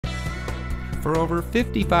For over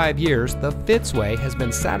 55 years, the Fitzway has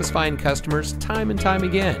been satisfying customers time and time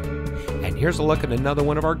again. And here's a look at another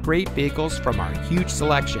one of our great vehicles from our huge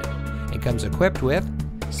selection. It comes equipped with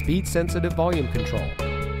speed-sensitive volume control,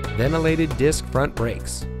 ventilated disc front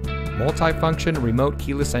brakes, multi-function remote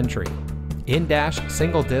keyless entry, in-dash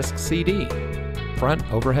single-disc CD, front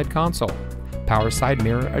overhead console, power side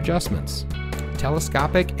mirror adjustments,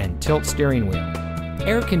 telescopic and tilt steering wheel,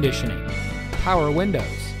 air conditioning, power windows,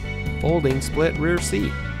 folding split rear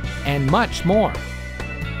seat, and much more.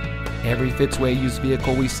 Every Fitzway used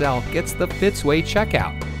vehicle we sell gets the Fitzway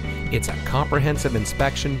checkout. It's a comprehensive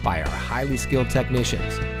inspection by our highly skilled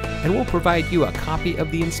technicians, and we'll provide you a copy of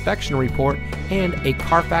the inspection report and a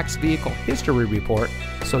Carfax vehicle history report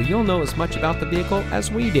so you'll know as much about the vehicle as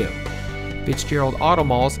we do. Fitzgerald Auto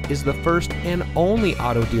Malls is the first and only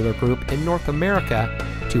auto dealer group in North America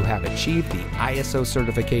to have achieved the ISO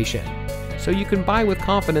certification, so you can buy with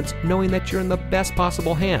confidence knowing that you're in the best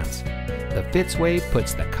possible hands. The Fitzway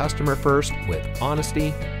puts the customer first with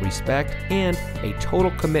honesty, respect, and a total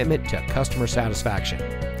commitment to customer satisfaction.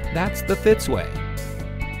 That's the Fitzway.